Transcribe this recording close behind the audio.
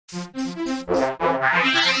So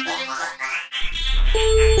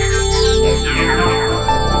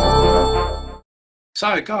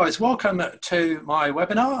guys, welcome to my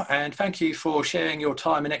webinar and thank you for sharing your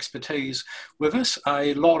time and expertise with us.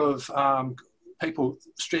 A lot of people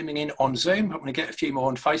streaming in on Zoom, but I'm going to get a few more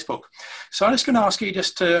on Facebook. So I'm just going to ask you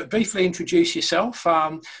just to briefly introduce yourself.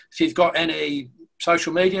 If you've got any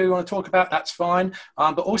social media you want to talk about, that's fine,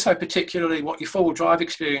 but also particularly what your four-wheel drive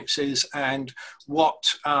experience is and what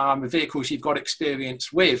vehicles you've got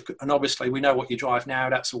experience with. And obviously we know what you drive now,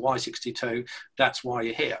 that's a Y62, that's why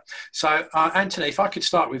you're here. So Anthony, if I could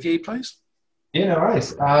start with you, please. Yeah, no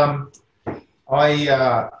worries.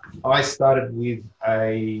 I started with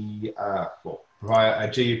a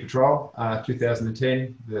GU Patrol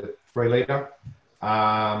 2010, the 3 litre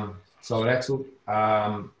solid axle.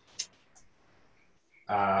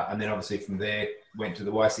 And then obviously from there went to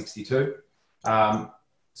the Y62.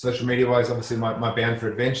 Social media wise, obviously my Bound for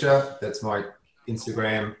Adventure, that's my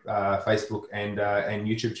Instagram, Facebook and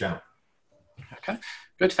YouTube channel. Okay,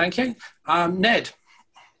 good, thank you. Ned.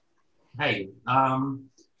 Hey,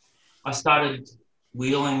 I started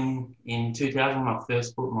wheeling in 2000 when I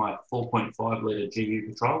first bought my 4.5 litre GU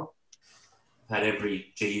Patrol. I've had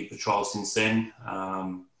every GU Patrol since then.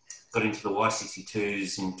 Got into the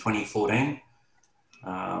Y62s in 2014.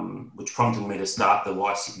 Which prompted me to start the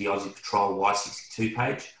Aussie Patrol Y62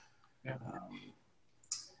 page. Yeah.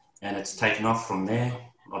 And it's taken off from there.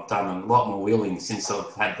 I've done a lot more wheeling since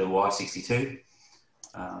I've had the Y62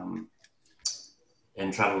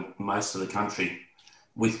 and travelled most of the country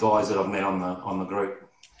with guys that I've met on the group.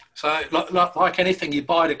 So like anything, you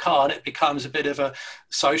buy the car and it becomes a bit of a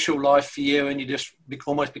social life for you and you just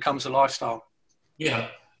almost becomes a lifestyle. Yeah,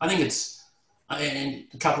 I think it's, and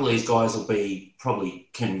a couple of these guys probably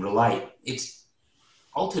can relate. It's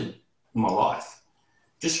altered my life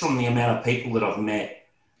just from the amount of people that I've met,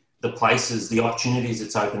 the places, the opportunities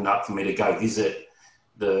it's opened up for me to go visit,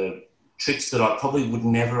 the trips that I probably would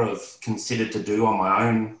never have considered to do on my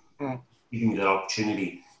own, giving me that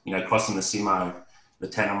opportunity, you know, crossing the Simo, the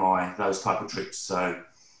Tanami, those type of trips. So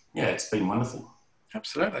yeah, it's been wonderful.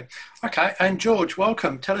 Absolutely. Okay, and George,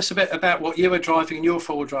 welcome. Tell us a bit about what you were driving in your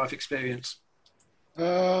four-wheel drive experience.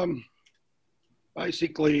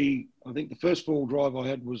 Basically, I think the first four-wheel drive I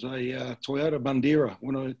had was a Toyota Bandera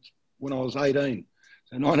when I was 18,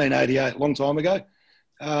 so 1988, a long time ago.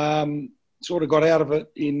 Sort of got out of it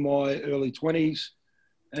in my early 20s,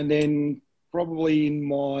 and then probably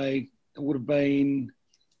it would have been,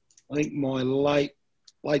 I think, my late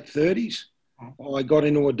 30s. I got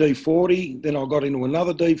into a D40, then I got into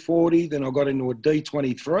another D40, then I got into a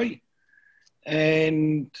D23,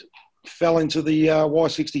 and fell into the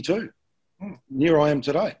Y62. And here I am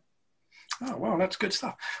today. Oh, well, that's good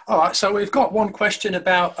stuff. All right, so we've got one question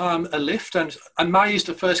about a lift, and I'm amazed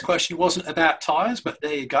the first question wasn't about tyres, but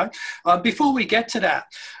there you go. Before we get to that,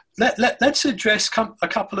 let's address a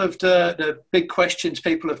couple of the big questions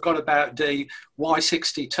people have got about the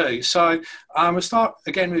Y62. So we'll start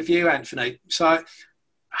again with you, Anthony. So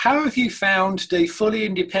how have you found the fully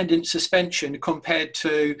independent suspension compared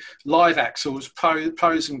to live axles,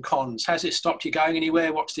 pros and cons? Has it stopped you going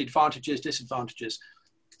anywhere? What's the advantages, disadvantages?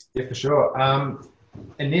 Yeah, for sure.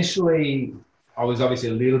 Initially, I was obviously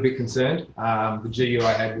a little bit concerned. The GU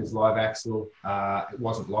I had was live axle. It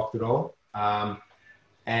wasn't locked at all.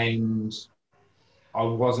 And I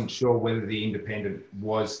wasn't sure whether the independent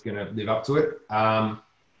was going to live up to it.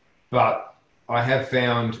 But I have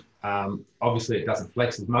found, obviously it doesn't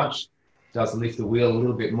flex as much, does lift the wheel a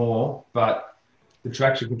little bit more, but the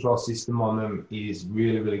traction control system on them is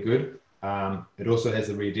really, really good. It also has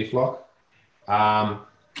the rear diff lock.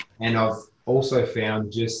 And I've also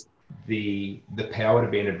found just the power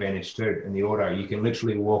to be an advantage too in the auto. You can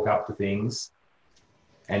literally walk up to things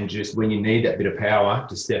and just when you need that bit of power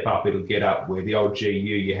to step up, it'll get up, where the old GU,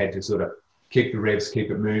 you had to sort of keep the revs, keep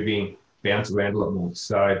it moving, bounce around a lot more.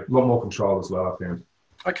 So a lot more control as well, I found.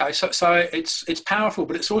 Okay, so it's powerful,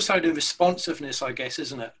 but it's also the responsiveness, I guess,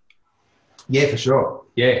 isn't it? Yeah, for sure.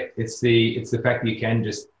 Yeah, it's the fact that you can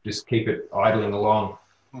just keep it idling along,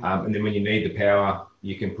 and then when you need the power,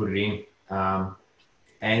 you can put it in.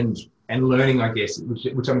 And learning, I guess,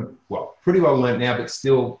 which I'm pretty well learned now, but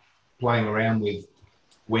still playing around with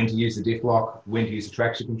when to use the diff lock, when to use the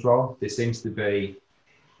traction control. There seems to be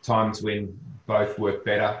times when both work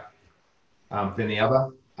better than the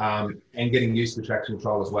other, and getting used to the traction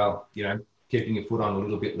control as well. You know, keeping your foot on a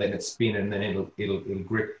little bit, letting it spin, and then it'll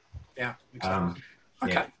grip. Yeah. Exactly.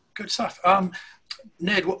 Okay. Yeah. Good stuff.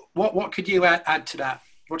 Ned, what could you add to that?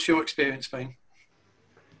 What's your experience been?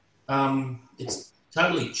 It's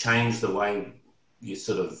totally changed the way you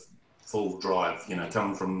sort of full drive, you know,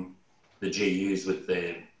 coming from the GUs with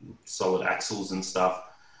their solid axles and stuff.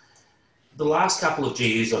 The last couple of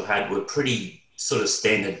GUs I've had were pretty sort of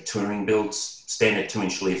standard touring builds, standard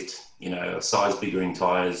 2-inch lift, you know, a size bigger in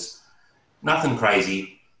tyres, nothing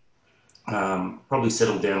crazy. Probably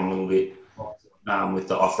settled down a little bit with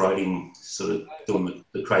the off-roading, sort of doing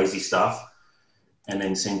the crazy stuff, and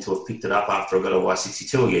then seem to have picked it up after I got a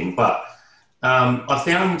Y62 again. But I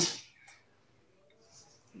found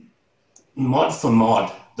mod for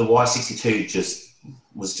mod, the Y62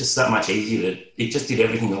 was just that much easier. It just did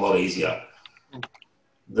everything a lot easier.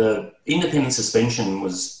 The independent suspension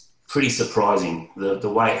was pretty surprising. The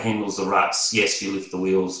way it handles the ruts, yes, you lift the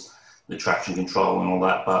wheels, the traction control and all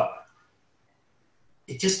that, but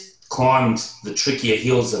it just climbed the trickier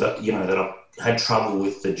hills that I had trouble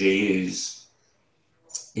with the GUs.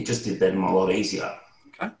 It just did them a lot easier.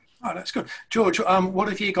 Okay, oh, that's good. George, what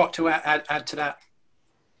have you got to add to that?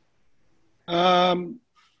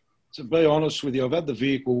 To be honest with you, I've had the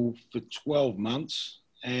vehicle for 12 months,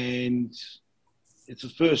 and it's the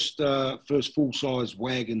first full-size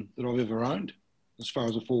wagon that I've ever owned, as far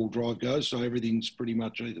as a four-wheel drive goes. So everything's pretty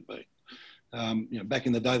much either be. Back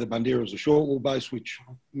in the day, the Bandera was a short wheelbase, which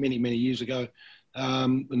many years ago.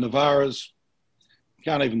 The Navaras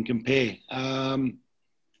can't even compare.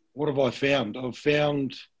 What have I found? I've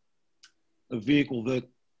found a vehicle that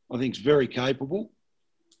I think is very capable,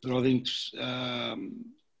 that I think's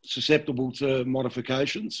susceptible to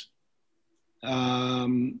modifications.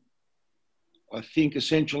 I think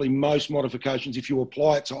essentially most modifications, if you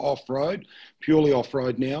apply it to off-road, purely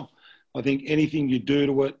off-road now, I think anything you do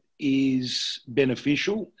to it is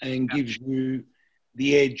beneficial and gives you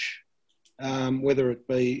the edge, whether it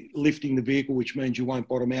be lifting the vehicle, which means you won't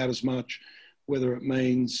bottom out as much, whether it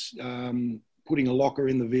means putting a locker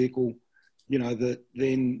in the vehicle, you know, that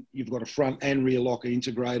then you've got a front and rear locker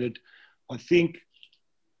integrated. I think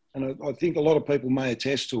a lot of people may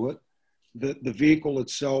attest to it, that the vehicle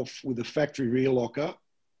itself with the factory rear locker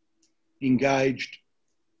engaged,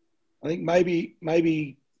 I think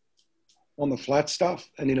maybe on the flat stuff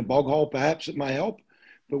and in a bog hole, perhaps it may help.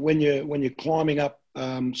 But when you're climbing up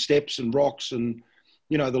steps and rocks and,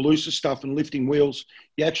 you know, the looser stuff and lifting wheels,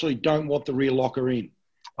 you actually don't want the rear locker in.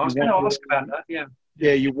 I was going to ask about that, yeah.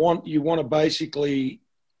 Yeah, you want to basically,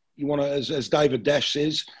 as David Dash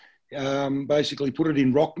says, basically put it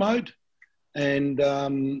in rock mode and,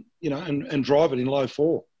 and drive it in low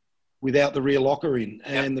 4 without the rear locker in.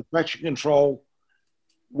 And the traction control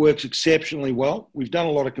works exceptionally well. We've done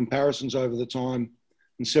a lot of comparisons over the time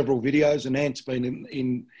in several videos, and Ant's been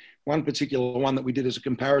in one particular one that we did as a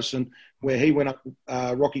comparison where he went up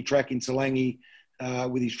rocky track in Salangi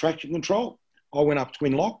with his traction control. I went up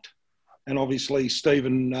twin locked, and obviously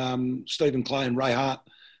Stephen Clay and Ray Hart,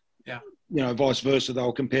 vice versa. They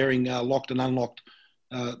were comparing locked and unlocked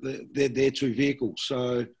their two vehicles.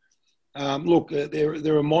 So look,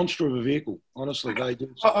 they're a monster of a vehicle. Honestly, they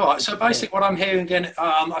do. All right. So basically, what I'm hearing again,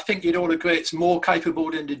 I think you'd all agree it's more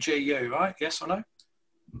capable than the GU, right? Yes or no?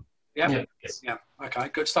 Yeah. Yes. Yeah. Okay.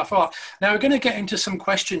 Good stuff. All right. Now we're going to get into some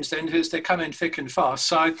questions then, because they're coming thick and fast.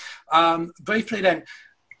 So briefly then,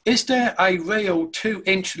 is there a real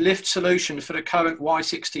 2-inch lift solution for the current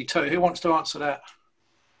Y62? Who wants to answer that?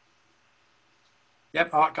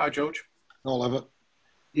 Yep. All right. Go, George. I'll have it.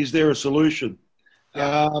 Is there a solution?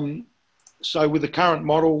 Yeah. So with the current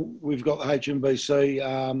model, we've got the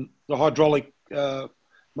HMBC, the hydraulic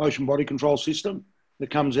motion body control system that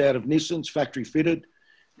comes out of Nissan's factory fitted,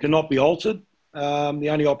 cannot be altered. The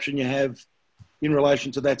only option you have in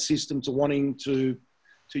relation to that system to wanting to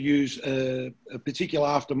use a particular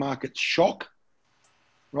aftermarket shock,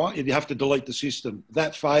 right? You have to delete the system.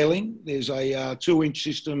 That failing, there's a 2-inch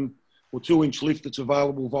system or 2-inch lift that's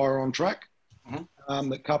available via On Track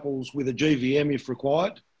that couples with a GVM if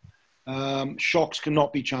required. Shocks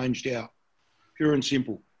cannot be changed out, pure and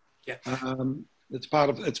simple. Yeah. It's part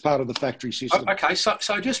of the factory system. Okay,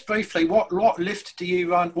 so just briefly, what lift do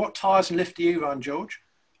you run? What tyres and lift do you run, George?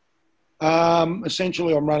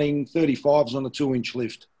 Essentially, I'm running 35s on a 2-inch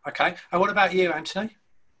lift. Okay, and what about you, Antony?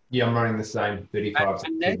 Yeah, I'm running the same 35s.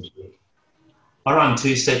 And Ned? I run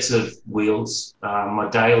 2 sets of wheels. My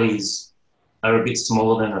dailies are a bit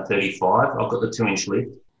smaller than a 35. I've got the 2-inch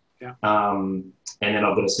lift. Yeah. And then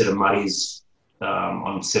I've got a set of muddies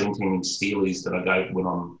on 17-inch steelies that I go when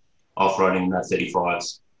I'm off-roading in that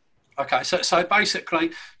 35s. Okay, so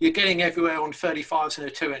basically you're getting everywhere on 35s and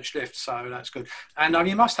a 2-inch lift, so that's good. And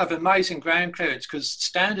you must have amazing ground clearance, because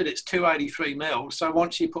standard it's 283 mil. So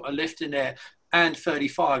once you put a lift in there and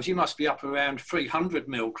 35s, you must be up around 300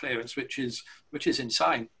 mil clearance, which is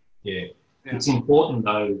insane. Yeah. It's important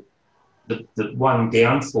though the one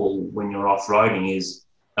downfall when you're off-roading is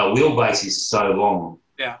our wheelbase is so long.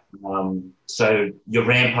 Yeah. So your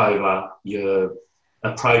ramp over, your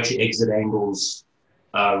approach exit angles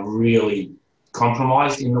are really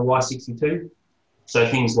compromised in the Y62. So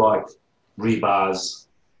things like rear bars,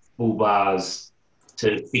 full bars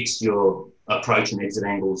to fix your approach and exit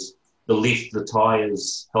angles. The lift, the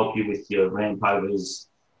tyres help you with your ramp overs.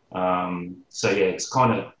 So yeah, it's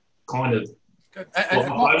kind of. Good.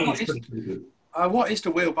 And what is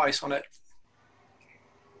the wheelbase on it?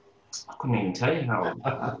 I couldn't even tell you how.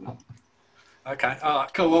 Okay, all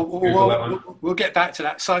right, cool. We'll get back to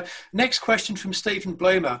that. So next question from Stephen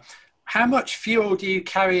Bloomer. How much fuel do you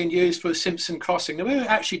carry and use for a Simpson crossing? Now, we were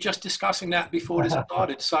actually just discussing that before this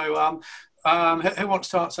started. So who wants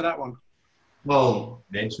to answer that one? Well,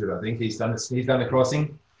 Ned should, I think. He's done the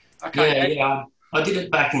crossing. Okay. Yeah. I did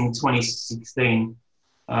it back in 2016.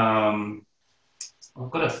 I've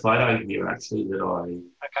got a photo here, actually, that I...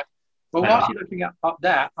 Okay. Well, whilst you're looking up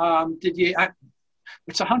that,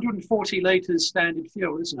 it's 140 litres standard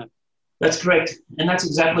fuel, isn't it? That's correct. And that's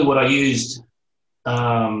exactly what I used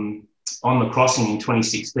on the crossing in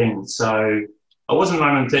 2016. So I wasn't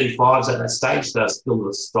running 35s at that stage. They were still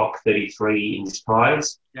the stock 33-inch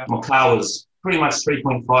tyres. Yep. My car was pretty much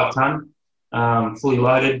 3.5 tonne, fully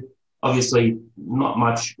loaded. Obviously, not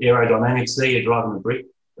much aerodynamics there. You're driving a brick,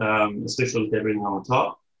 especially with everything on the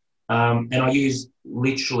top. And I used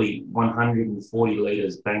literally 140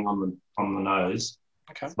 litres bang on the nose,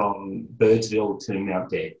 okay, from Birdsville to Mount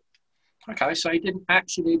Dare. Okay, so you didn't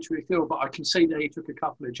actually need to refill, but I can see that you took a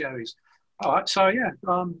couple of jerrys. All right, so yeah,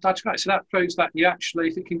 that's great. So that proves that you actually,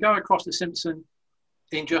 if you can go across the Simpson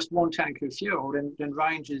in just one tank of fuel, then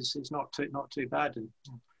range is not too bad.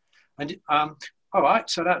 And all right,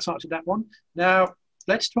 so that's answered that one. Now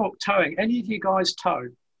let's talk towing. Any of you guys tow?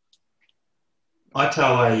 I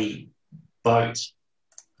tow a boat,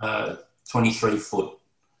 23-foot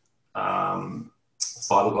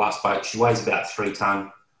fiberglass boat. She weighs about 3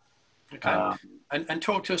 tonne. Okay, and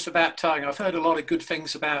talk to us about towing. I've heard a lot of good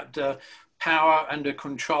things about power and the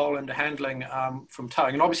control and the handling from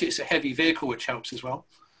towing, and obviously it's a heavy vehicle, which helps as well.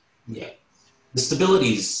 Yeah, the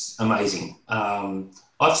stability is amazing.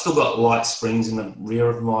 I've still got light springs in the rear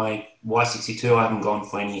of my Y62. I haven't gone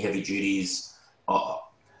for any heavy duties.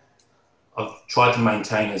 I've tried to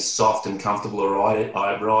maintain as soft and comfortable a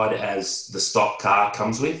ride as the stock car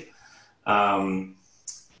comes with. And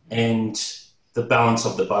the balance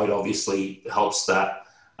of the boat obviously helps that.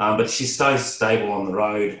 But she's so stable on the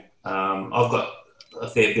road. I've got a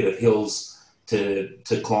fair bit of hills to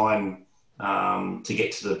climb to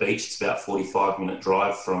get to the beach. It's about a 45-minute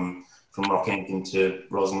drive from Rockhampton to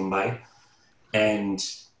Roslyn Bay. And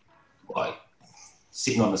like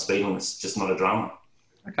sitting on the speed limit's just not a drama.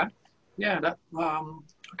 Okay. Yeah,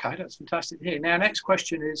 okay, that's fantastic to hear. Now, next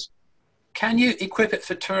question is, can you equip it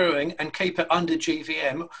for touring and keep it under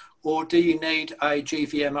GVM, or do you need a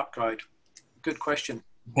GVM upgrade? Good question.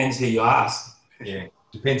 Depends who you ask. Yeah,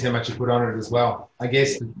 depends how much you put on it as well. I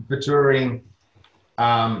guess for touring,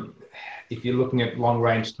 if you're looking at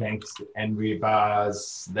long-range tanks and rear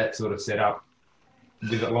bars, that sort of setup,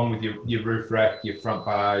 along with your roof rack, your front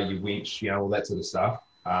bar, your winch, all that sort of stuff,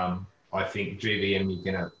 I think GVM you're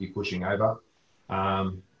going to be pushing over.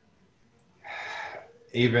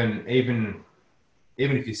 Even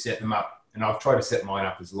if you set them up, and I've tried to set mine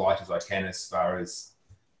up as light as I can as far as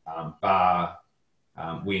bar,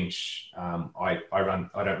 winch. I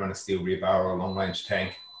don't run a steel rear bar or a long range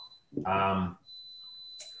tank. I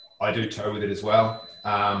do tow with it as well.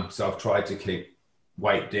 So I've tried to keep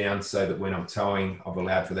weight down so that when I'm towing, I've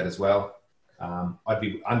allowed for that as well. I'd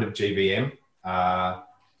be under GVM,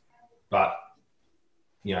 but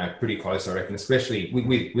pretty close, I reckon, especially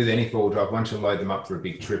with any four-wheel drive. Once you load them up for a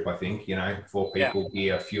big trip, I think, 4 people,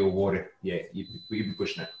 gear, fuel, water, you'd be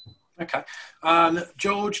pushing it. Okay.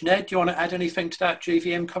 George, Ned, do you want to add anything to that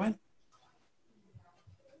GVM comment?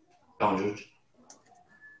 Go on, George.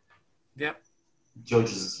 Yep.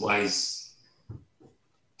 George's weighs,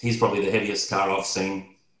 he's probably the heaviest car I've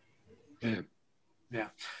seen. Yeah.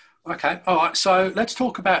 Okay, all right. So let's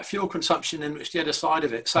talk about fuel consumption and the other side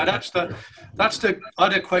of it. So that's the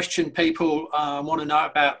other question people want to know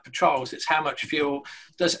about patrols. It's how much fuel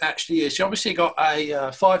does it actually use. You obviously got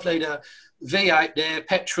a 5-litre V8 there,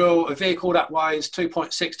 petrol, a vehicle that weighs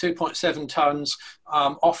 2.6, 2.7 tonnes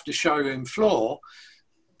off the showroom floor.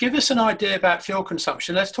 Give us an idea about fuel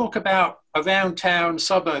consumption. Let's talk about around town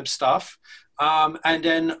suburb stuff and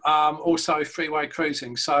then also freeway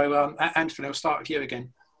cruising. So Anthony, I'll start with you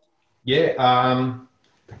again. Yeah,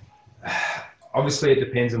 obviously it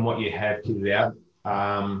depends on what you have kitted out.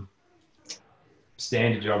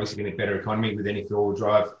 standard, you're obviously going to get better economy with any four-wheel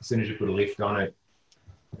drive. As soon as you put a lift on it,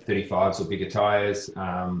 35s or bigger tyres.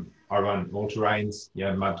 I run all-terrains,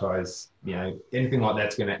 mud tyres, anything like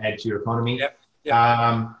that's going to add to your economy. Yep.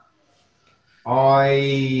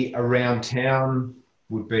 I, around town,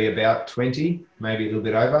 would be about 20, maybe a little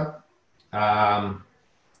bit over.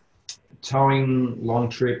 Towing long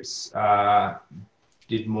trips,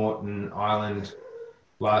 did Moreton Island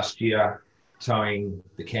last year, towing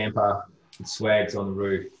the camper, with swags on the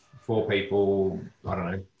roof, 4 people, I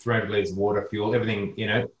don't know, 300 litres of water, fuel, everything,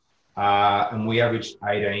 and we averaged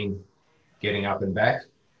 18 getting up and back.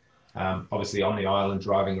 Obviously on the island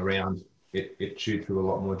driving around, it chewed through a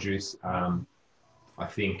lot more juice. I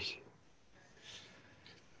think,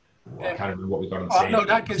 I can't remember what we got on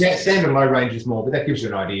standard. Standard low range is more, but that gives you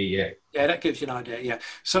an idea, yeah. Yeah, that gives you an idea, yeah.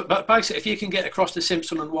 So, but basically, if you can get across the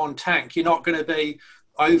Simpson on one tank, you're not going to be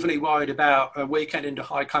overly worried about a weekend into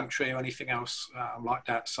high country or anything else like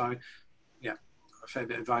that. So, yeah, a fair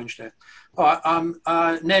bit of range there. All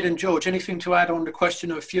right, Ned and George, anything to add on the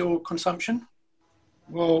question of fuel consumption?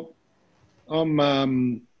 Well,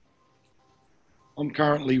 I'm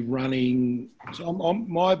currently running. So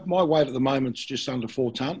my weight at the moment is just under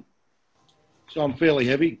 4 tonne, so I'm fairly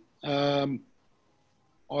heavy.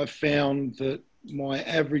 I found that my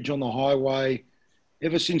average on the highway,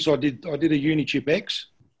 ever since I did a Unichip X,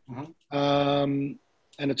 and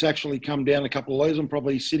it's actually come down a couple of litres. I'm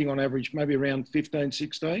probably sitting on average maybe around 15,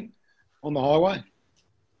 16 on the highway.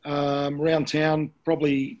 Around town,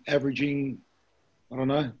 probably averaging, I don't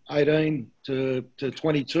know, 18 to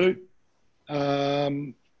 22.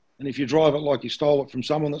 And if you drive it like you stole it from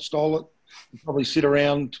someone that stole it, you probably sit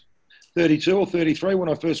around 32 or 33 when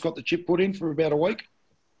I first got the chip put in for about a week.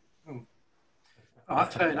 All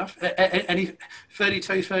right, fair enough. Any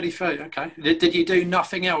 32, 33, okay. Did you do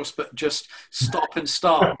nothing else but just stop and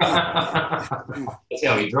start? That's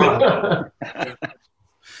how we drive.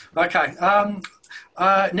 Okay.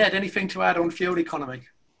 Ned, anything to add on fuel economy?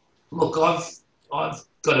 Look, I've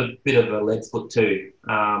got a bit of a lead foot too.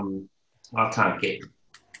 I can't get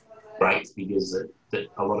great figures that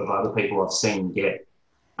a lot of other people I've seen get.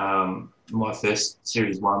 My first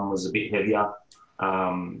Series 1 was a bit heavier.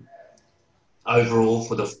 Overall,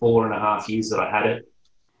 for the 4.5 years that I had it,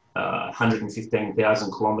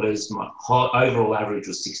 115,000 kilometres, my overall average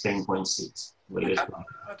was 16.6 litres. Okay.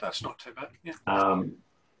 That's not too bad, yeah.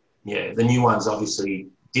 Yeah, the new one's obviously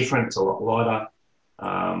different, it's a lot lighter.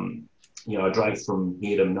 I drove from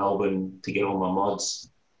here to Melbourne to get all my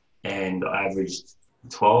mods, and I averaged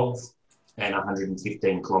 12 and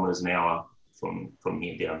 115 kilometres an hour from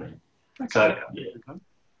here down there. Okay. So, yeah.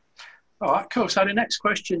 All right, cool. So the next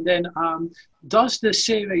question then, does the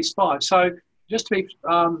Series 5, so just to be,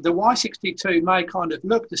 the Y62 may kind of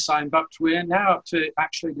look the same, but we're now up to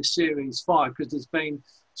actually the Series 5 because there's been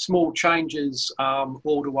small changes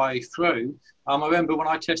all the way through. I remember when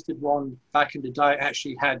I tested one back in the day, it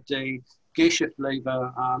actually had the gear shift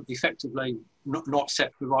lever effectively not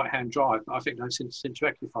set for the right-hand drive. I think they've since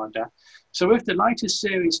rectified that. So with the latest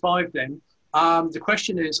Series 5 then, the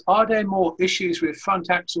question is, are there more issues with front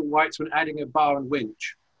axle weights when adding a bar and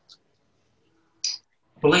winch?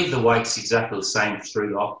 I believe the weight's exactly the same through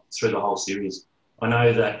the whole series. I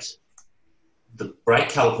know that the brake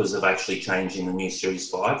calipers have actually changed in the new Series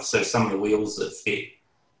 5, so some of the wheels that fit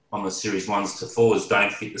on the Series 1s to 4s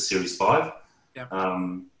don't fit the Series 5. Yeah.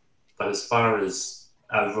 But as far as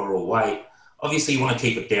overall weight, obviously you want to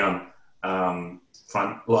keep it down.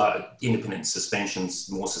 Independent suspension's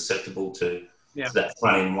more susceptible to that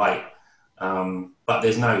front end weight. But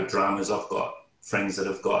there's no dramas. I've got friends that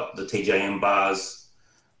have got the TJM bars,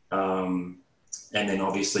 and then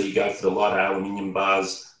obviously you go for the lighter aluminium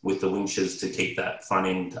bars with the winches to keep that front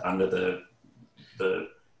end under the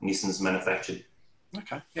Nissan's manufactured.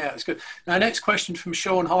 Okay, yeah, that's good. Now, next question from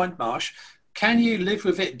Sean Hindmarsh. Can you live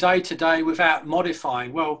with it day to day without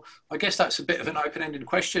modifying? Well, I guess that's a bit of an open-ended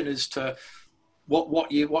question as to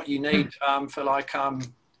what you need for like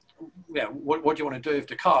what do you want to do with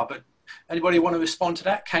the car? But anybody want to respond to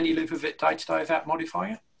that? Can you live with it day to day without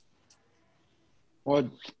modifying it? Well,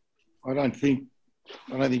 I don't think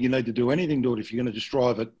you need to do anything to it if you're going to just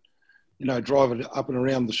drive it up and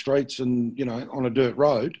around the streets and on a dirt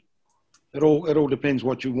road. It all depends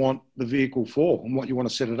what you want the vehicle for and what you want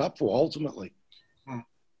to set it up for ultimately.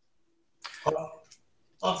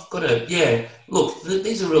 I've got look,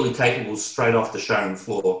 these are really capable straight off the showroom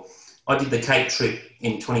floor. I did the Cape trip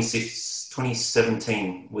in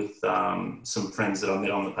 2017 with some friends that I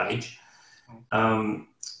met on the page.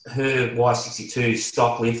 Her Y62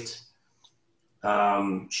 stock lift,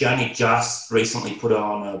 she only just recently put it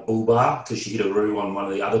on a bull bar because she hit a roo on one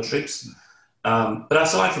of the other trips. But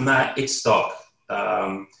aside from that, it's stock.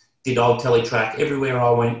 Did old teletrack. Everywhere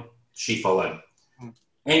I went, she followed.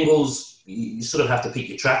 Angles, you sort of have to pick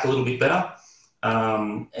your track a little bit better.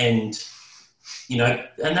 And, you know,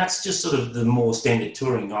 and that's just sort of the more standard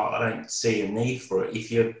touring. I don't see a need for it.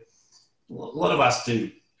 A lot of us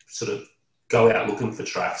do sort of go out looking for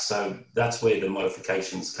tracks. So that's where the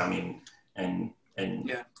modifications come in, and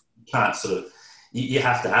yeah, you can't sort of, you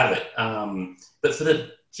have to have it. But for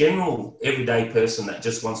the general everyday person that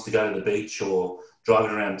just wants to go to the beach or drive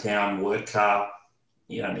it around town, work car,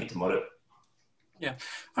 you don't need to mod it. Yeah,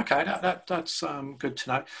 okay, that's good to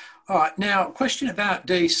know. All right, now, question about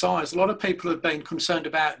the size. A lot of people have been concerned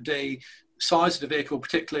about the size of the vehicle,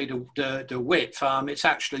 particularly the width. It's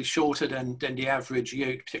actually shorter than the average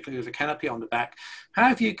ute, particularly with a canopy on the back. How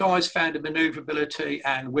have you guys found the manoeuvrability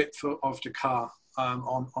and width of the car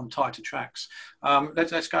on tighter tracks?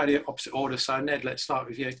 Let's go the opposite order. So, Ned, let's start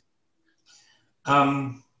with you.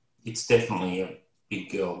 It's definitely a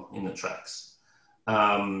big girl in the tracks.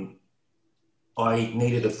 I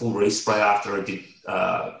needed a full respray after I did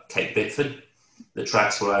Cape Bedford. The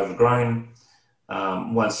tracks were overgrown.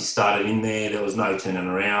 Once you started in there was no turning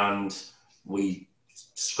around. We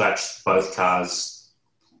scratched both cars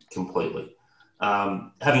completely.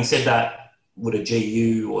 Having said that, with a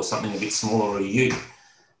GU or something a bit smaller, or a ute,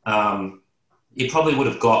 it probably would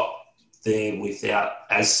have got there without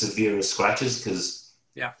as severe as scratches, because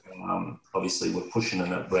obviously we're pushing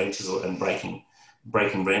in at branches and breaking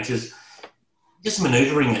branches. Just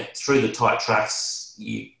manoeuvring it through the tight tracks,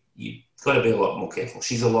 you've got to be a lot more careful.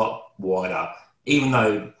 She's a lot wider. Even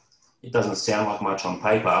though it doesn't sound like much on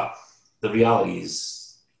paper, the reality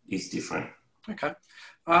is different. Okay.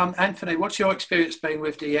 Anthony, what's your experience been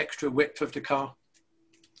with the extra width of the car?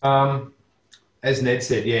 As Ned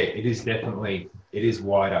said, yeah, it is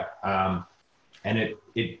wider. And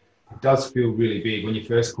it does feel really big. When you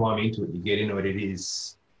first climb into it, you get into it, it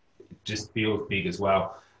just feels big as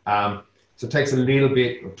well. So it takes a little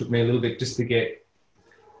bit, or took me a little bit just to get,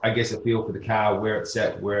 I guess, a feel for the car, where it's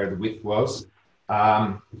at, where the width was.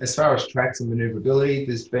 As far as tracks and manoeuvrability,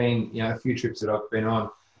 there's been, a few trips that I've been on.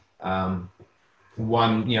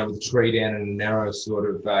 One, with a tree down in a narrow sort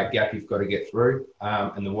of gap you've got to get through.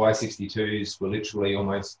 And the Y62s were literally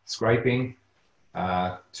almost scraping.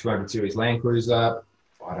 200 series Land Cruiser,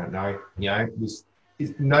 I don't know, it's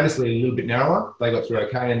noticeably a little bit narrower. They got through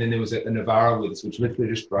okay. And then there was a Navara with us, which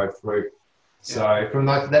literally just drove through. So from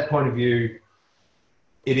that point of view,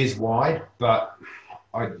 it is wide, but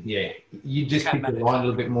you just pick the line a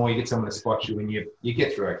little bit more. You get someone to spot you, and you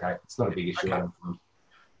get through okay. It's not a big issue. Okay.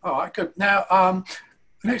 All right, good. Now,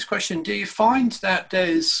 next question. Do you find that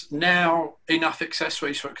there's now enough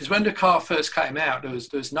accessories for it? Because when the car first came out, there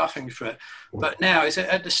was nothing for it. But now, is it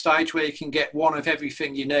at the stage where you can get one of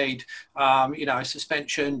everything you need?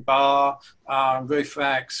 Suspension, bar, roof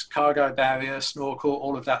racks, cargo barrier, snorkel,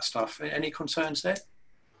 all of that stuff. Any concerns there?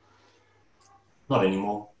 Not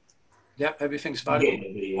anymore. Yep, everything's available. Yeah,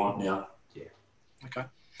 whatever you want now. Yeah. Okay.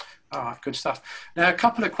 All right, good stuff. Now, a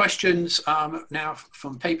couple of questions now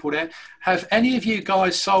from people there. Have any of you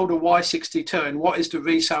guys sold a Y62, and what is the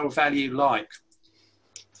resale value like?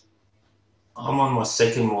 I'm on my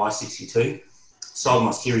second Y62. Sold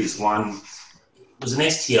my Series 1. It was an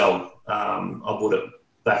STL. I bought it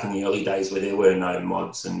back in the early days where there were no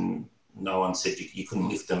mods and no one said you couldn't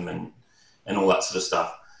lift them and all that sort of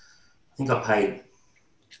stuff. I think I paid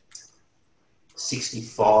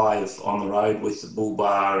 65 on the road with the bull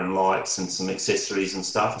bar and lights and some accessories and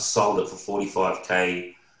stuff. I sold it for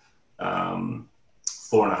 45k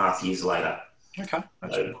 4.5 years later. Okay,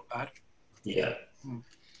 that's not bad. Yeah.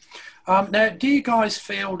 Now, do you guys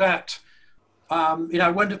feel that,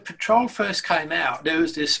 when the Patrol first came out, there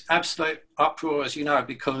was this absolute uproar, as you know,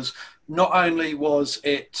 because not only was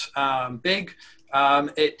it big,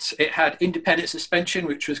 it had independent suspension,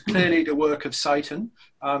 which was clearly the work of Satan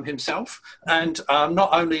himself. And not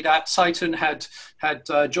only that, Satan had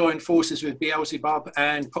joined forces with Beelzebub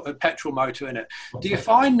and put a petrol motor in it. Do you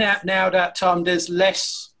find that now that there's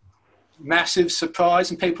less massive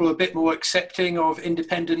surprise and people are a bit more accepting of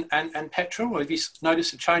independent and petrol? Or have you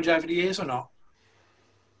noticed a change over the years or not?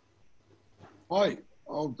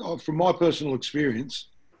 From my personal experience,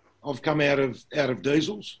 I've come out of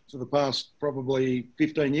diesels for the past probably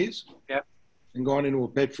 15 years. Yep. And gone into a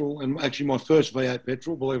petrol, and actually my first V8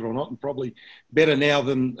 petrol, believe it or not, and probably better now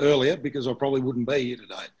than earlier because I probably wouldn't be here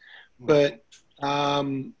today. But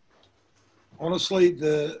honestly,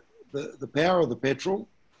 the power of the petrol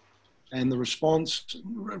and the response,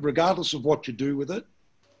 regardless of what you do with it,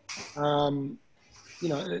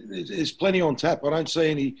 there's plenty on tap. I don't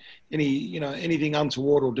see anything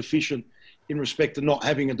untoward or deficient in respect to not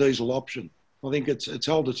having a diesel option. I think it's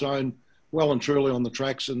held its own well and truly on the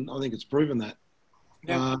tracks, and I think it's proven that.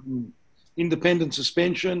 Yeah. Independent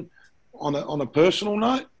suspension, on a personal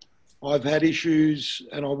note, I've had issues,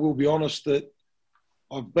 and I will be honest that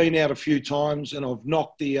I've been out a few times and I've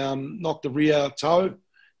knocked the rear toe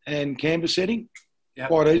and camber setting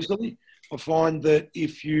quite easily. I find that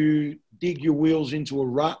if you dig your wheels into a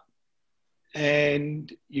rut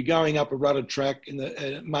and you're going up a rutted track and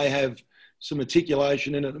it may have some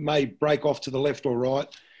articulation in it, it may break off to the left or right.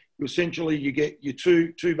 Essentially, you get your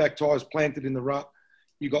two back tyres planted in the rut.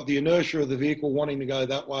 You've got the inertia of the vehicle wanting to go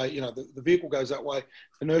that way. You know, the vehicle goes that way,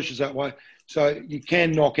 inertia's that way. So you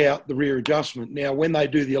can knock out the rear adjustment. Now, when they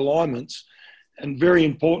do the alignments, and very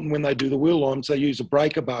important when they do the wheel alignments, they use a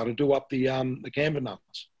breaker bar to do up the camber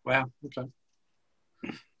nuts. Wow. Okay.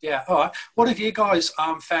 Yeah. All right. What have you guys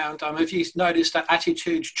found? Have you noticed that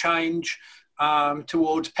attitudes change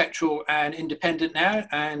towards petrol and independent now?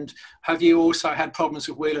 And have you also had problems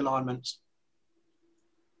with wheel alignments?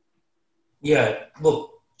 Yeah,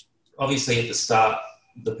 look, obviously at the start,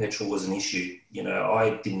 the petrol was an issue. You know,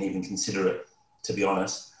 I didn't even consider it, to be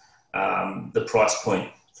honest. The price point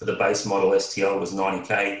for the base model STL was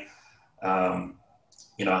 90K.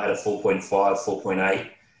 You know, I had a 4.5, 4.8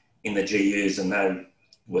 in the GUs, and they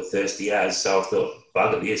were thirsty as. So I thought,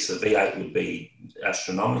 bugger this, the V8 would be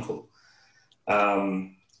astronomical.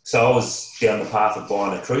 So I was down the path of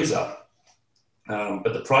buying a cruiser.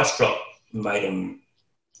 But the price drop made them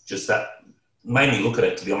made me look at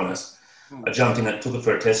it, to be honest. I jumped in it, took it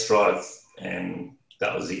for a test drive, and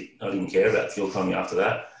that was it. I didn't care about fuel economy after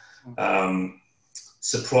that.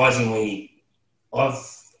 Surprisingly, I've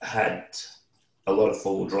had a lot of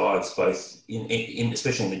four-wheel drives, both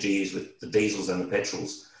especially in the GUs with the diesels and the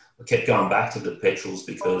petrols. I kept going back to the petrols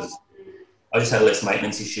because I just had less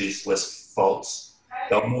maintenance issues, less faults.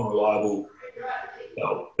 They were more reliable, they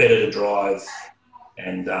were better to drive,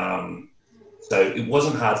 and so it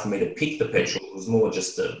wasn't hard for me to pick the petrol. It was more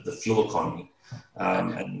just the fuel economy.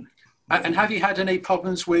 And have you had any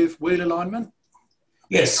problems with wheel alignment?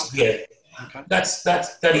 Yes, yeah. Okay. That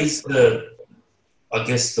is I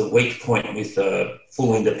guess the weak point with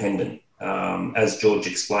full independent, as George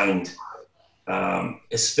explained,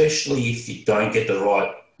 especially if you don't get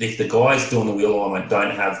if the guys doing the wheel alignment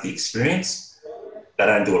don't have the experience, they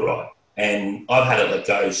don't do it right. And I've had it let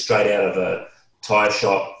go straight out of a tyre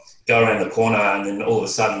shop, go around the corner, and then all of a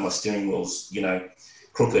sudden my steering wheel's, you know,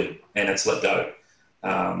 crooked and it's let go.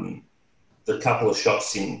 The couple of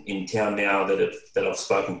shops in town now that I've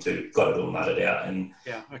spoken to got it all nutted out, and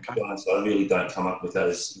so I really don't come up with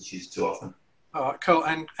those issues too often. All right, cool.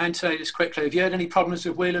 And Antony, just quickly, have you had any problems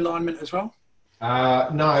with wheel alignment as well? No.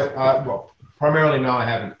 Well, primarily, no, I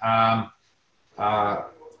haven't.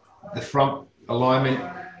 The front alignment,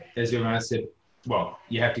 as everyone else said, well,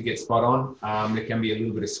 you have to get spot on. There can be a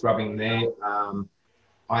little bit of scrubbing there.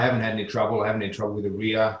 I haven't had any trouble. I haven't had any trouble with the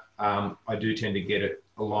rear. I do tend to get it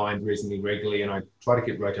aligned reasonably regularly, and I try to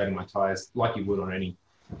keep rotating my tyres like you would on any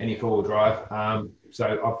four-wheel drive.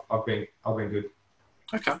 So I've been good.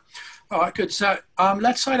 Okay. All right, good. So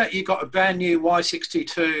let's say that you've got a brand new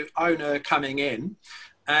Y62 owner coming in,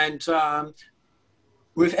 and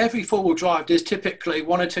with every four-wheel drive, there's typically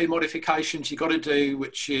one or two modifications you've got to do,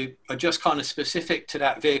 which are just kind of specific to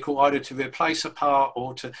that vehicle, either to replace a part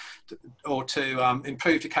or to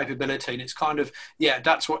improve the capability. And it's kind of,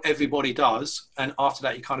 that's what everybody does. And after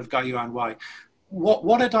that, you kind of go your own way.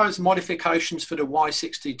 What are those modifications for the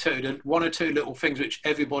Y62? The one or two little things which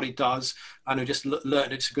everybody does and have just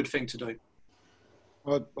learned it's a good thing to do?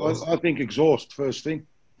 I think exhaust, first thing.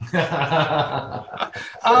 Look, I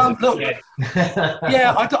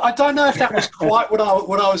don't know if that was quite what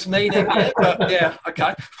I was meaning, but yeah,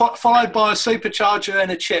 okay. Followed by a supercharger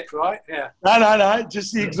and a chip, right? Yeah. No,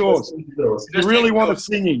 just the exhaust. You really want it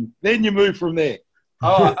singing, then you move from there.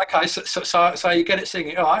 All right, okay. So you get it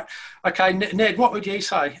singing. All right, okay. Ned, what would you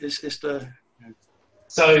say is the?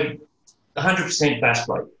 So, 100% bash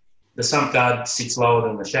plate. The sump guard sits lower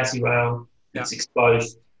than the chassis rail. It's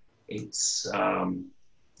exposed. It's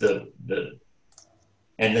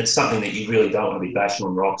and it's something that you really don't want to be bashing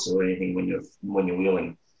on rocks or anything when you're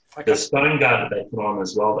wheeling. Okay. The stone guard that they put on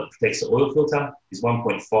as well that protects the oil filter is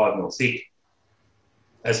 1.5 mil thick.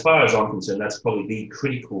 As far as I'm concerned, that's probably the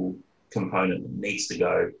critical component that needs to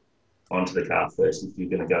go onto the car first if you're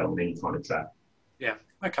going to go on any kind of track. Yeah.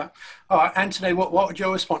 Okay. All right, Antony, what would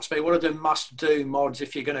your response be? What are the must-do mods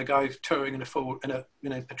if you're going to go touring in a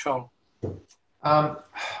patrol? It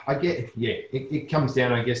comes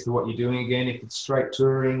down, I guess, to what you're doing again. If it's straight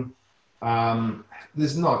touring,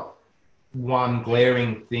 there's not one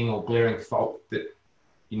glaring thing or glaring fault that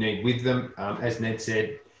you need with them. As Ned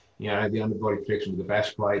said, you know, the underbody protection with the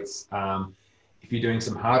bash plates. If you're doing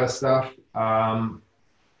some harder stuff, probably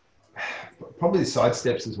the side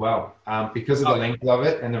steps as well, because of the length of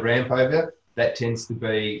it and the ramp over. That tends to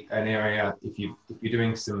be an area, if you're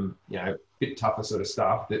doing some, you know, bit tougher sort of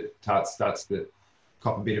stuff, that starts to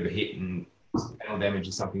cop a bit of a hit, and panel damage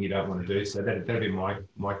is something you don't want to do. So that'd be my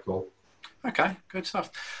call. Okay, good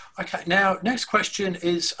stuff. Okay, now next question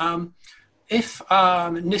is, if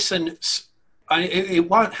Nissan, it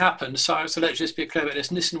won't happen, so let's just be clear about this,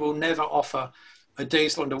 Nissan will never offer a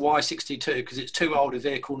diesel on the Y62 because it's too old a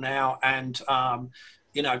vehicle now, and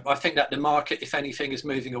you know, I think that the market, if anything, is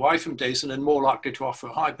moving away from diesel and more likely to offer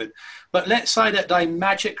a hybrid. But let's say that they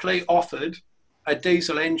magically offered a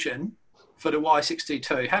diesel engine for the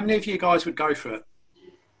Y62. How many of you guys would go for it?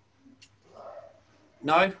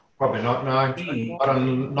 No? Probably not, no.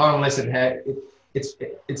 Not unless it had,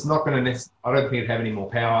 it's not going to, I don't think it'd have any more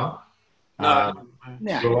power. No.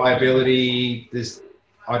 Reliability,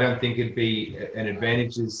 I don't think it'd be an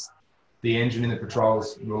advantage. The engine in the Patrol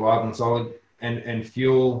is reliable and solid. And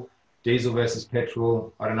fuel, diesel versus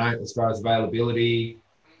petrol, I don't know, as far as availability,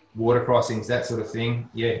 water crossings, that sort of thing,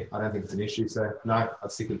 yeah, I don't think it's an issue. So, no,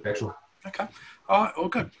 I'd stick with petrol. Okay. All right, all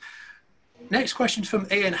good. Next question from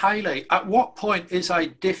Ian Haley. At what point is a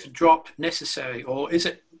diff drop necessary, or is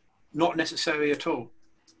it not necessary at all?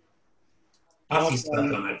 After you start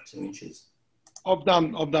going over 2 inches. I've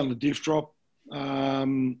done the diff drop.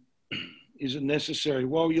 Is it necessary?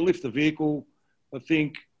 Well, you lift the vehicle. I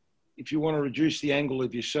think if you want to reduce the angle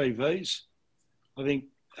of your CVs, I think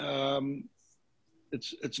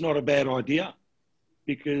it's not a bad idea,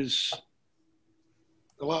 because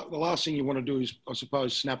the last thing you want to do is, I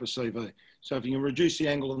suppose, snap a CV. So if you can reduce the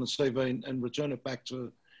angle on the CV and return it back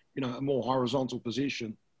to, you know, a more horizontal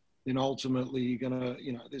position, then ultimately you're going to,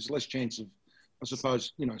 you know, there's less chance of, I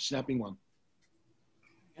suppose, you know, snapping one.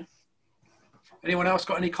 Yeah. Anyone else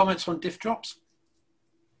got any comments on diff drops?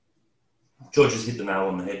 George has hit the nail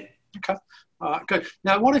on the head. Okay, all right, good.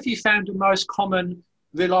 Now, what have you found the most common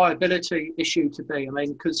reliability issue to be? I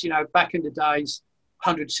mean, because, you know, back in the days,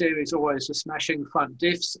 100 series always a smashing front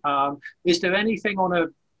diffs. Is there anything on a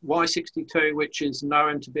Y62 which is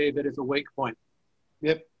known to be a bit of a weak point?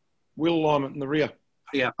 Yep, wheel alignment in the rear.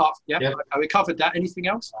 Yeah, yep. Okay, we covered that. Anything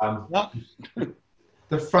else? No.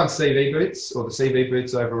 The front CV boots, or the CV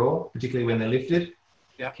boots overall, particularly when they're lifted,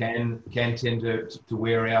 can tend to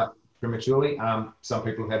wear out prematurely. Some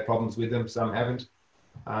people have had problems with them, some haven't.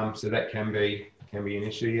 So that can be an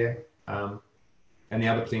issue, yeah. And the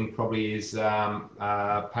other thing probably is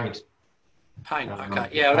paint. Paint, okay.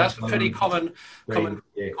 Yeah, well, that's a pretty common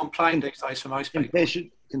complaint these days for most people.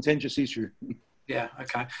 Contentious issue. Yeah,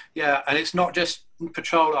 okay. Yeah, and it's not just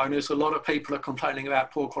Patrol owners. A lot of people are complaining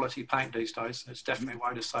about poor quality paint these days. It's definitely a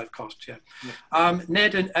way to save costs, yeah.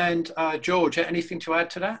 Ned and George, anything to add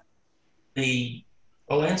to that?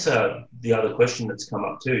 I'll answer the other question that's come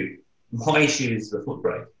up too. My issue is the foot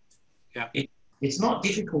brake. Yeah. It's not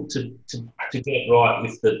difficult to get right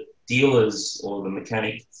if the dealers or the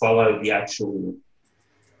mechanic follow the actual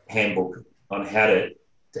handbook on how to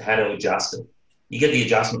adjust it. You get the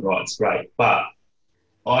adjustment right, it's great. But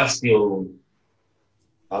I love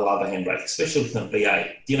a handbrake, especially with the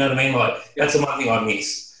V8. Do you know what I mean? Like, that's the one thing I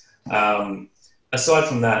miss. Aside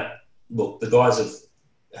from that, look, the guys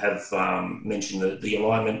have mentioned the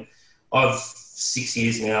alignment. I've 6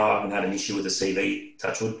 years now, I haven't had an issue with the CV,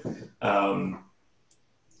 touch wood.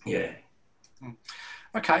 Yeah.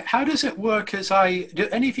 Okay, how does it work do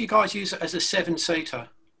any of you guys use it as a 7-seater?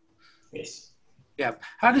 Yes. Yeah.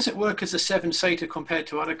 How does it work as a 7-seater compared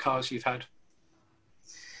to other cars you've had?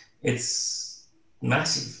 It's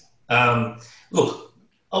massive. Look,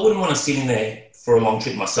 I wouldn't want to sit in there for a long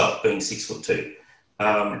trip myself, being 6'2".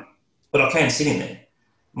 But I can sit in there.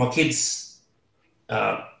 My kids,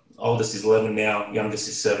 oldest is 11 now, youngest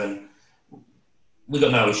is 7. We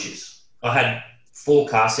got no issues. I had 4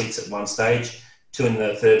 car seats at one stage, 2 in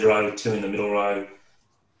the third row, 2 in the middle row,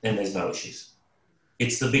 and there's no issues.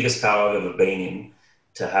 It's the biggest car I've ever been in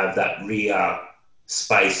to have that rear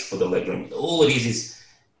space for the legroom. All it is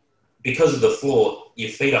because of the floor, your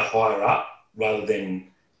feet are higher up rather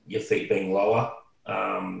than your feet being lower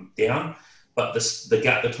down. But the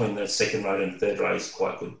gap between the second row and third row is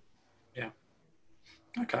quite good. Yeah.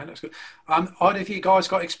 Okay, that's good. Either of you guys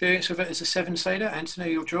got experience with it as a 7-seater,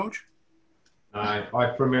 Antony or George? No,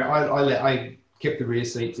 I kept the rear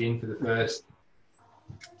seats in for the first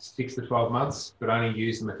 6 to 12 months, but only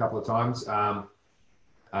used them a couple of times.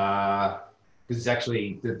 Because it's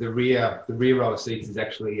actually the rear row of seats is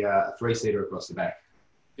actually a 3-seater across the back.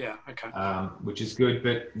 Yeah. Okay. Which is good,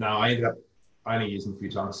 but no, I ended up I only use them a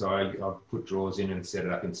few times, so I've put drawers in and set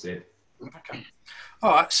it up instead. Okay.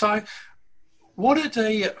 All right. So, what are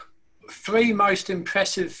the 3 most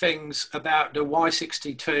impressive things about the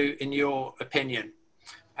Y62 in your opinion?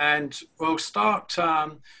 And we'll start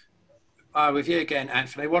with you again,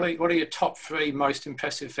 Anthony. What are your top 3 most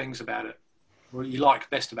impressive things about it? What you like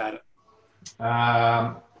best about it?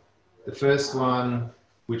 The first one,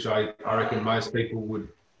 which I reckon most people would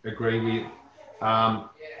agree with,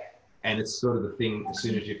 and it's sort of the thing as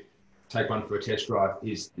soon as you take one for a test drive,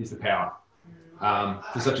 is the power.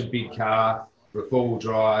 For such a big car, for a 4-wheel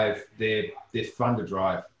drive, they're fun to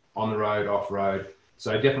drive on the road, off road.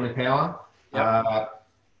 So definitely power. Yep.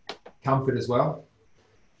 Comfort as well.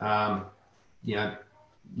 You know,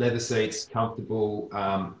 leather seats, comfortable,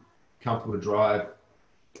 comfortable to drive.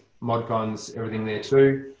 Mod cons, everything there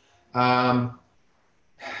too.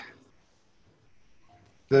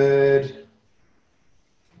 Third,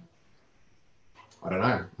 I don't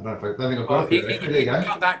know. I don't think I've got it. There you go.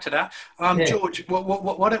 Come back to that. Yeah. George,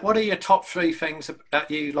 what are your top 3 things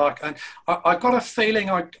that you like? And I've got a feeling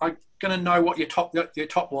I'm going to know what your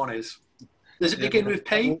top one is. Does it begin with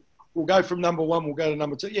P? We'll go from number 1. We'll go to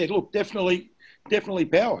number 2. Yeah, look, definitely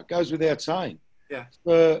power. It goes without saying. Yeah.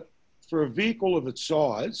 For a vehicle of its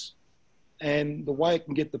size and the way it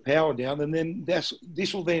can get the power down, and then this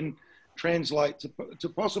will then translate to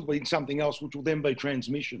possibly something else, which will then be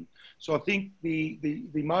transmission. So I think the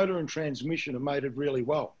motor and transmission have made it really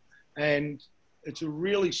well, and it's a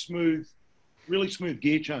really smooth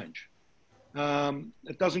gear change.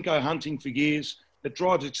 It doesn't go hunting for gears. It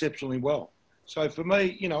drives exceptionally well. So for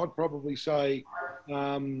me, you know, I'd probably say,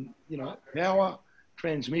 you know, power,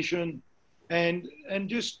 transmission, and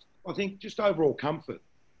just, I think, just overall comfort.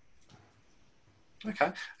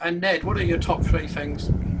 Okay. And Ned, what are your top 3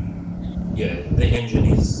 things? Yeah, the engine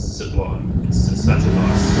is sublime. It's such a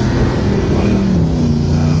nice motor.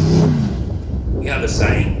 We have a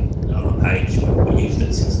saying on the page, we're using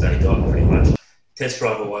it since day dot pretty much. Test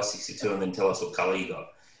drive a Y62 and then tell us what colour you got.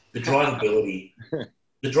 The drivability,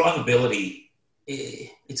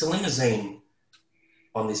 it's a limousine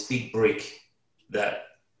on this big brick that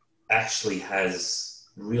actually has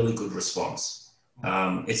really good response.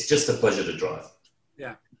 It's just a pleasure to drive.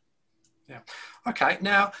 Yeah. Yeah. Okay.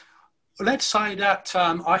 Now, let's say that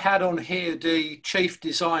I had on here the chief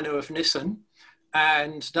designer of Nissan,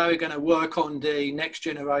 and they were going to work on the next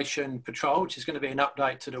generation Patrol, which is going to be an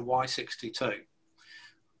update to the Y62.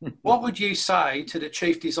 What would you say to the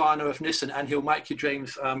chief designer of Nissan, and he'll make your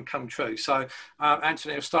dreams come true? So,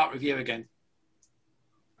 Antony, I'll start with you again.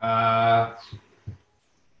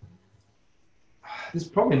 There's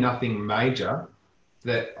probably nothing major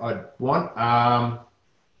that I'd want.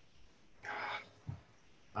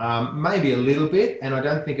 Maybe a little bit, and I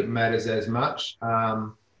don't think it matters as much.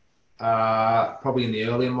 Probably in the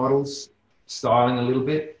earlier models, styling a little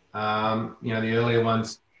bit. You know, the earlier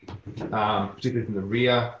ones, particularly from the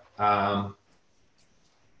rear,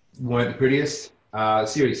 weren't the prettiest.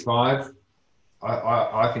 Series 5,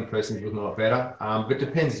 I think personally looking a lot better. But it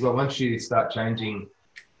depends as well. Once you start changing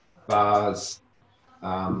bars,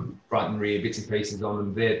 front and rear bits and pieces on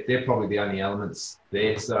them, they're probably the only elements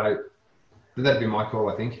there. So that'd be my call,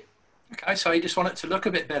 I think. Okay, so you just want it to look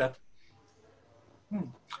a bit better.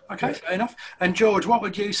 Okay, fair enough. And George, what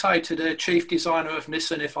would you say to the chief designer of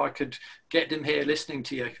Nissan if I could get them here listening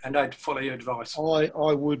to you and they'd follow your advice? I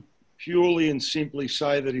would purely and simply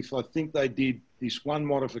say that if I think they did this one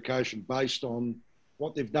modification based on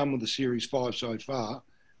what they've done with the Series 5 so far,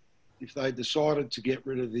 if they decided to get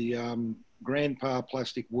rid of the grandpa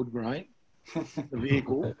plastic wood grain, the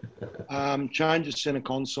vehicle, change the center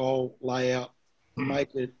console layout,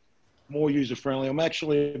 make it more user-friendly. I'm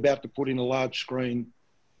actually about to put in a large screen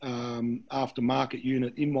aftermarket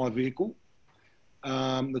unit in my vehicle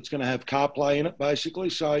that's going to have CarPlay in it, basically.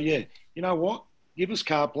 So, yeah, you know what? Give us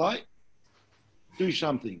CarPlay. Do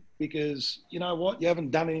something, because, you know what? You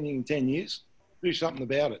haven't done anything in 10 years. Do something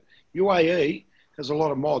about it. UAE has a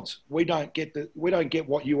lot of mods. We don't get what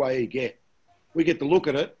UAE get. We get to look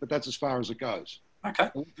at it, but that's as far as it goes. Okay.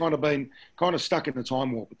 We've kind of stuck in a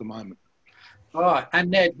time warp at the moment. All right. And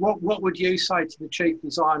Ned, what would you say to the chief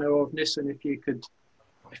designer of Nissan if you could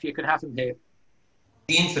have him here?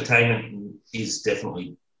 The infotainment is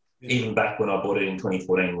definitely, even back when I bought it in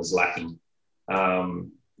 2014, was lacking.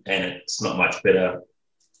 And it's not much better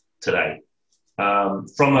today.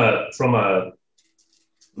 From a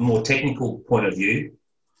more technical point of view,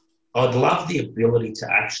 I'd love the ability to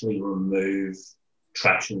actually remove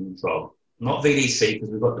traction control. Not VDC, because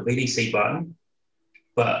we've got the VDC button,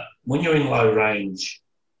 but when you're in low range,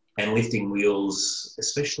 and lifting wheels,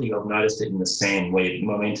 especially I've noticed it in the sand where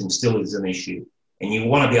momentum still is an issue and you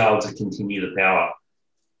want to be able to continue the power.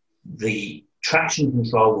 The traction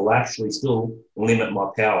control will actually still limit my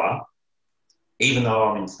power, even though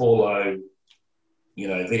I'm in 4-low, you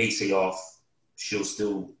know, VDC off, she'll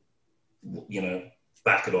still, you know,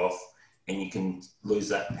 back it off and you can lose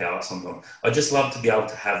that power sometimes. I just love to be able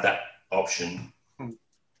to have that option.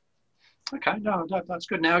 Okay, no, that's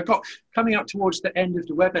good. Now, I've got coming up towards the end of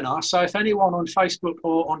the webinar, so if anyone on Facebook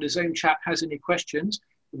or on the Zoom chat has any questions,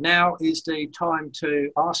 now is the time to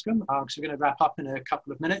ask them, because we're going to wrap up in a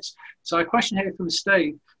couple of minutes. So a question here from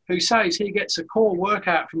Steve, who says he gets a core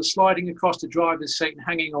workout from sliding across the driver's seat and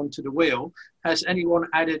hanging onto the wheel. Has anyone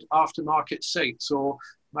added aftermarket seats, or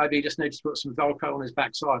maybe he just needs to put some Velcro on his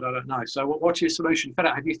backside? I don't know. So what's your solution for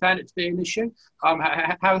that? Have you found it to be an issue?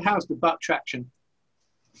 How's the butt traction?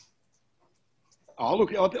 Oh,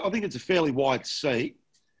 look, I think it's a fairly wide seat.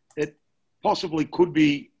 It possibly could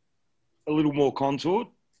be a little more contoured,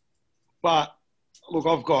 but look,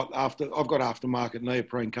 I've got aftermarket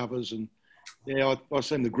neoprene covers, and yeah, I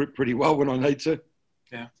seem to grip pretty well when I need to.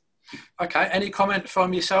 Yeah. Okay. Any comment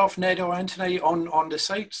from yourself, Ned or Antony, on the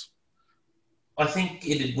seats? I think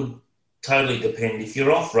it would totally depend. If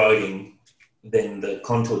you're off-roading, then the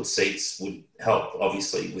contoured seats would help,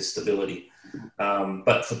 obviously, with stability.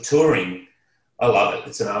 But for touring, I love it.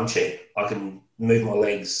 It's an armchair. I can move my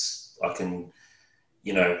legs. I can,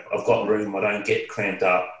 you know, I've got room. I don't get cramped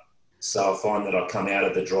up. So I find that I come out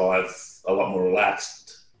of the drive a lot more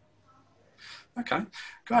relaxed. Okay,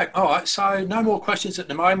 great. All right, so no more questions at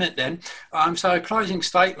the moment then. So closing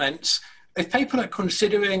statements. If people are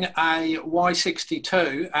considering a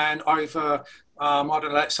Y62 and over, I don't know,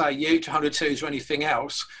 let's say Ute 100 series or anything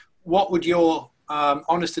else, what would your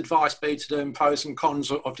honest advice be to them, pros and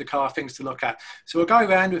cons of the car, things to look at? So we'll go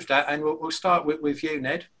around with that, and we'll start with you,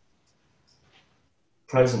 Ned.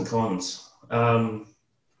 Pros and cons.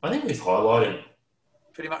 I think we've highlighted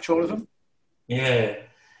pretty much all of them. Yeah.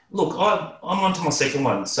 Look, I'm on to my second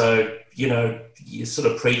one. So, you know, you're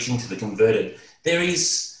sort of preaching to the converted. There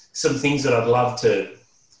is some things that I'd love to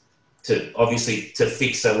obviously to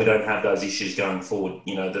fix so we don't have those issues going forward.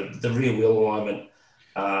 You know, the rear wheel alignment,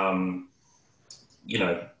 you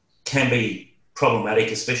know, can be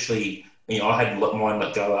problematic, especially, you know, I had mine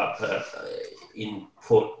let go up in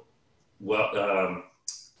Port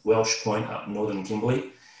Welsh Point up northern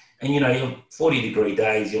Kimberley. And, you know, you're 40-degree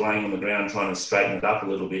days, you're laying on the ground trying to straighten it up a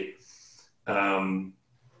little bit.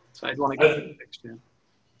 So you'd want to get it fixed, yeah.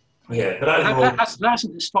 Yeah, but overall... That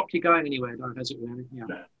hasn't stopped you going anywhere, though, has it really? Yeah.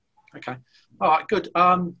 No. Okay. All right, good.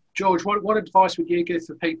 George, what advice would you give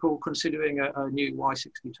for people considering a new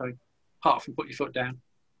Y62, apart from put your foot down?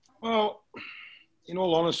 Well, in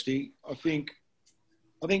all honesty, I think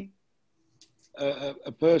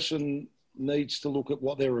a person needs to look at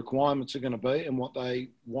what their requirements are going to be and what they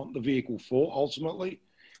want the vehicle for ultimately.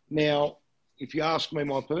 Now, if you ask me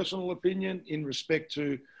my personal opinion in respect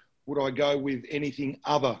to would I go with anything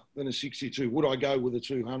other than a 62, would I go with a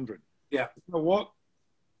 200? Yeah. You know what?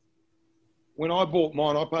 When I bought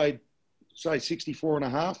mine, I paid, say, 64 and a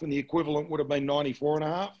half, and the equivalent would have been 94 and a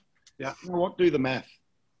half. Yeah. You know what? Do the math.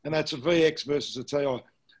 And that's a VX versus a TI.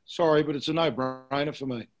 Sorry, but it's a no-brainer for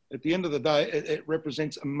me. At the end of the day, it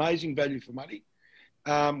represents amazing value for money.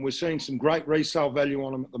 We're seeing some great resale value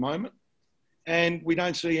on them at the moment, and we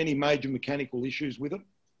don't see any major mechanical issues with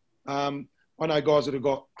them. I know guys that have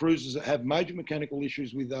got cruisers that have major mechanical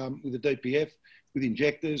issues with the DPF, with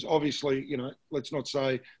injectors. Obviously, you know, let's not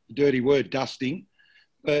say the dirty word dusting,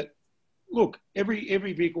 but look,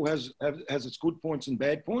 every vehicle has its good points and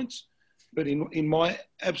bad points. But in my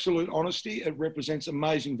absolute honesty, it represents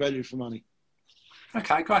amazing value for money.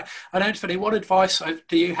 Okay, great. And Antony, what advice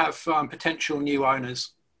do you have for potential new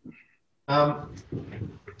owners? I'm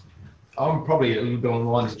probably a little bit on the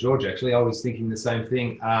line as George, actually. I was thinking the same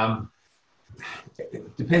thing.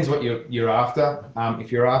 It depends what you're after.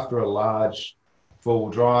 If you're after a large four-wheel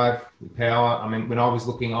drive with power, I mean, when I was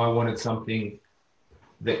looking, I wanted something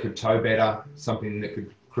that could tow better, something that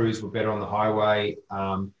could cruise better on the highway,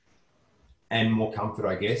 and more comfort,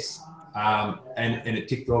 I guess. And it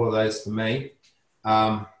ticked all of those for me.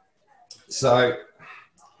 So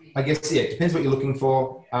I guess, yeah, it depends what you're looking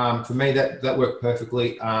for. For me, that worked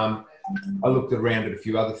perfectly. I looked around at a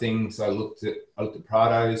few other things. I looked at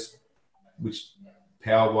Prados, which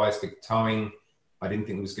power-wise for towing, I didn't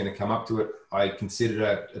think it was going to come up to it. I considered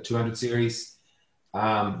a 200 series,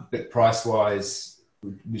 but price-wise,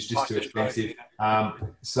 it was just too expensive.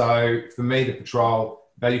 So for me, the Patrol,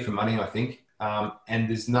 value for money, I think. And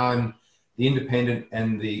there's none, the independent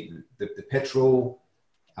and the petrol,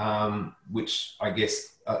 which I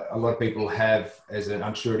guess a lot of people have as an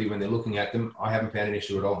unsurety when they're looking at them. I haven't found an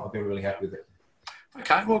issue at all. I've been really happy with it.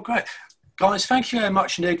 Okay, well, great. Guys, thank you very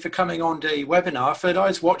much, Ned, for coming on the webinar. For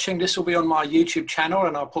those watching, this will be on my YouTube channel,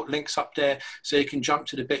 and I'll put links up there so you can jump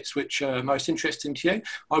to the bits which are most interesting to you.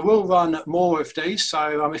 I will run more of these,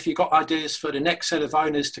 so if you've got ideas for the next set of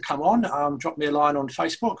owners to come on, drop me a line on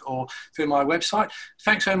Facebook or through my website.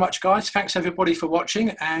 Thanks very much, guys. Thanks, everybody, for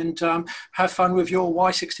watching, and have fun with your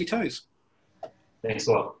Y62s. Thanks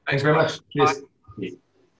a lot. Thanks very much. Cheers. Bye.